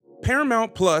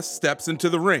Paramount Plus steps into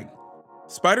the ring.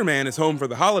 Spider-Man is home for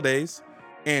the holidays,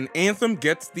 and Anthem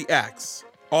gets the axe.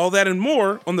 All that and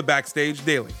more on the Backstage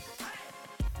Daily.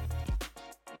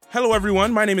 Hello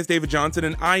everyone, my name is David Johnson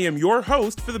and I am your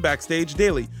host for the Backstage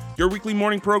Daily, your weekly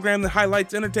morning program that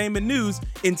highlights entertainment news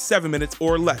in 7 minutes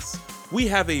or less. We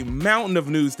have a mountain of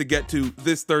news to get to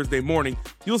this Thursday morning.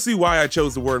 You'll see why I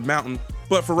chose the word mountain,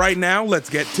 but for right now, let's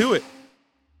get to it.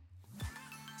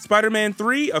 Spider-Man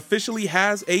 3 officially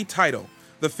has a title.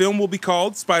 The film will be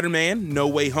called Spider-Man: No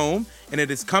Way Home, and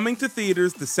it is coming to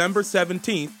theaters December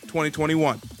 17th,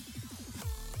 2021.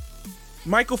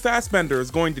 Michael Fassbender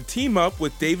is going to team up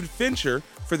with David Fincher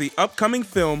for the upcoming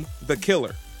film The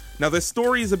Killer. Now, this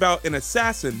story is about an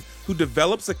assassin who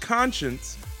develops a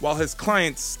conscience while his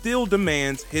client still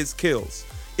demands his kills.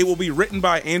 It will be written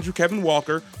by Andrew Kevin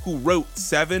Walker, who wrote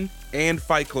Seven and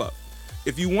Fight Club.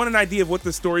 If you want an idea of what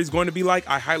the story is going to be like,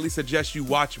 I highly suggest you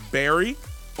watch Barry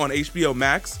on HBO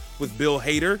Max with Bill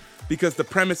Hader, because the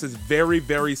premise is very,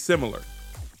 very similar.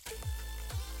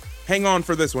 Hang on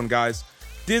for this one, guys.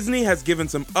 Disney has given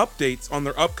some updates on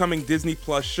their upcoming Disney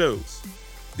Plus shows.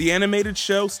 The animated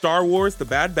show Star Wars: The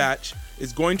Bad Batch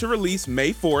is going to release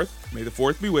May 4th, may the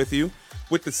 4th be with you,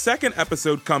 with the second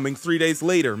episode coming 3 days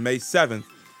later, May 7th.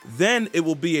 Then it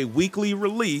will be a weekly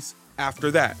release after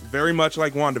that, very much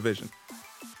like WandaVision.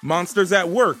 Monsters at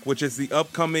Work, which is the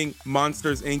upcoming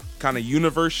Monsters, Inc. kind of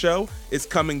universe show, is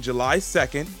coming July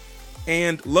 2nd.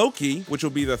 And Loki, which will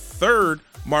be the third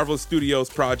Marvel Studios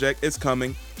project, is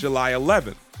coming July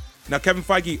 11th. Now, Kevin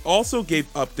Feige also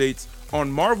gave updates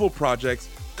on Marvel projects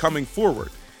coming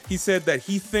forward. He said that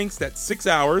he thinks that 6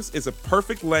 hours is a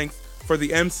perfect length for the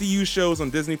MCU shows on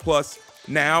Disney Plus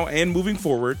now and moving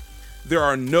forward. There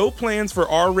are no plans for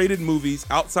R-rated movies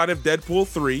outside of Deadpool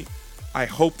 3. I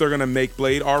hope they're going to make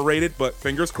Blade R-rated, but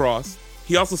fingers crossed.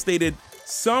 He also stated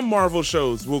some Marvel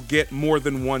shows will get more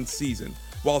than one season,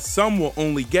 while some will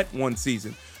only get one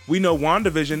season. We know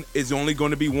WandaVision is only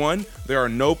going to be one. There are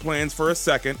no plans for a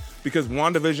second, because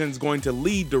WandaVision is going to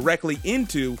lead directly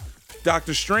into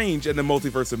Doctor Strange and the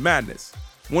Multiverse of Madness.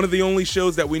 One of the only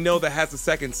shows that we know that has a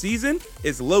second season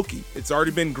is Loki. It's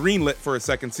already been greenlit for a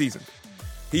second season.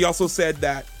 He also said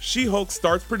that She-Hulk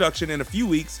starts production in a few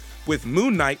weeks, with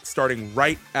Moon Knight starting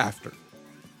right after.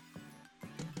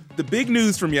 The big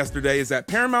news from yesterday is that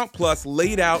Paramount Plus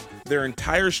laid out their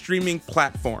entire streaming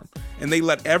platform, and they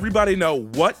let everybody know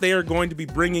what they are going to be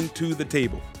bringing to the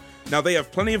table. Now, they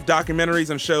have plenty of documentaries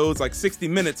and shows like 60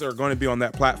 Minutes are going to be on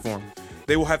that platform.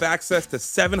 They will have access to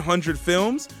 700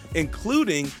 films,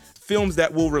 including films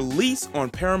that will release on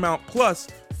Paramount Plus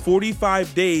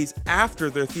 45 days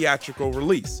after their theatrical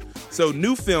release. So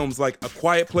new films like A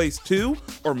Quiet Place 2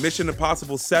 or Mission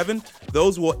Impossible 7,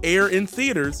 those will air in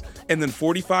theaters, and then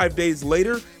 45 days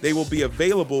later, they will be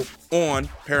available on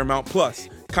Paramount Plus.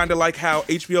 Kind of like how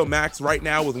HBO Max right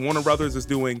now with Warner Brothers is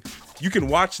doing. You can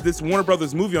watch this Warner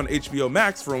Brothers movie on HBO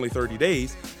Max for only 30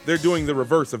 days. They're doing the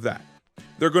reverse of that.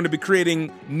 They're going to be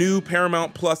creating new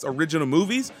Paramount Plus original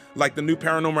movies, like the new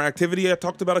Paranormal Activity I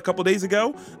talked about a couple days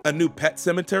ago, a new Pet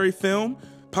Sematary film.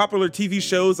 Popular TV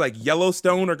shows like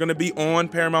Yellowstone are going to be on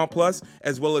Paramount Plus,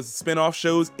 as well as spin-off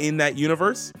shows in that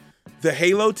universe. The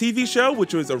Halo TV show,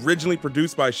 which was originally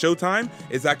produced by Showtime,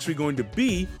 is actually going to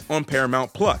be on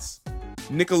Paramount Plus.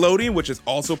 Nickelodeon, which is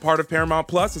also part of Paramount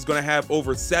Plus, is going to have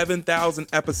over 7,000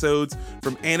 episodes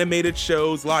from animated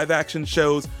shows, live-action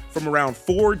shows from around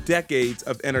 4 decades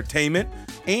of entertainment.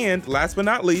 And last but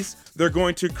not least, they're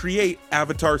going to create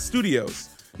Avatar Studios.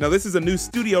 Now, this is a new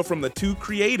studio from the two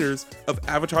creators of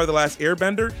Avatar: The Last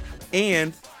Airbender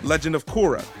and Legend of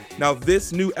Korra. Now,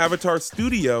 this new Avatar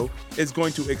studio is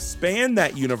going to expand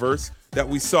that universe that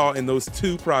we saw in those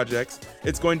two projects.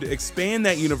 It's going to expand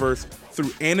that universe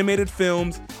through animated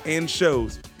films and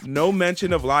shows. No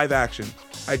mention of live action.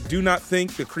 I do not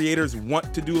think the creators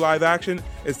want to do live action.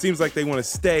 It seems like they want to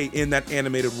stay in that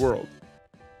animated world.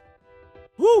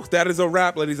 Woo, that is a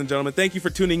wrap, ladies and gentlemen. Thank you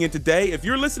for tuning in today. If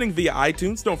you're listening via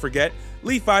iTunes, don't forget,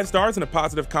 leave 5 stars and a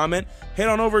positive comment. Head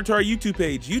on over to our YouTube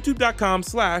page,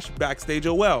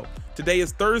 youtube.com/BackstageOL. Today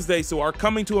is Thursday, so our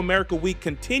Coming to America week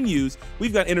continues.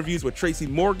 We've got interviews with Tracy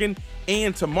Morgan,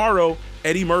 and tomorrow,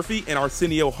 Eddie Murphy and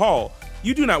Arsenio Hall.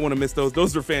 You do not want to miss those.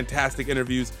 Those are fantastic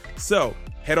interviews. So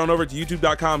head on over to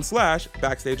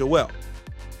youtube.com/BackstageOL.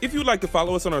 If you would like to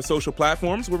follow us on our social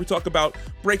platforms where we talk about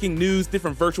breaking news,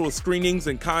 different virtual screenings,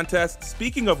 and contests,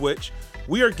 speaking of which,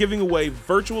 we are giving away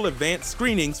virtual advanced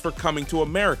screenings for Coming to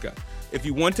America. If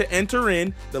you want to enter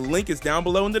in, the link is down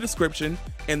below in the description,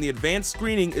 and the advanced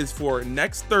screening is for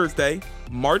next Thursday,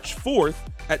 March 4th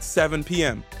at 7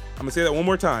 p.m. I'm going to say that one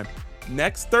more time.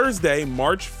 Next Thursday,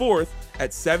 March 4th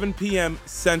at 7 p.m.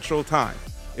 Central Time.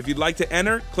 If you'd like to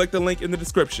enter, click the link in the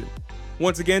description.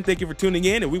 Once again, thank you for tuning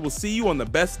in, and we will see you on the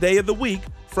best day of the week,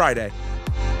 Friday.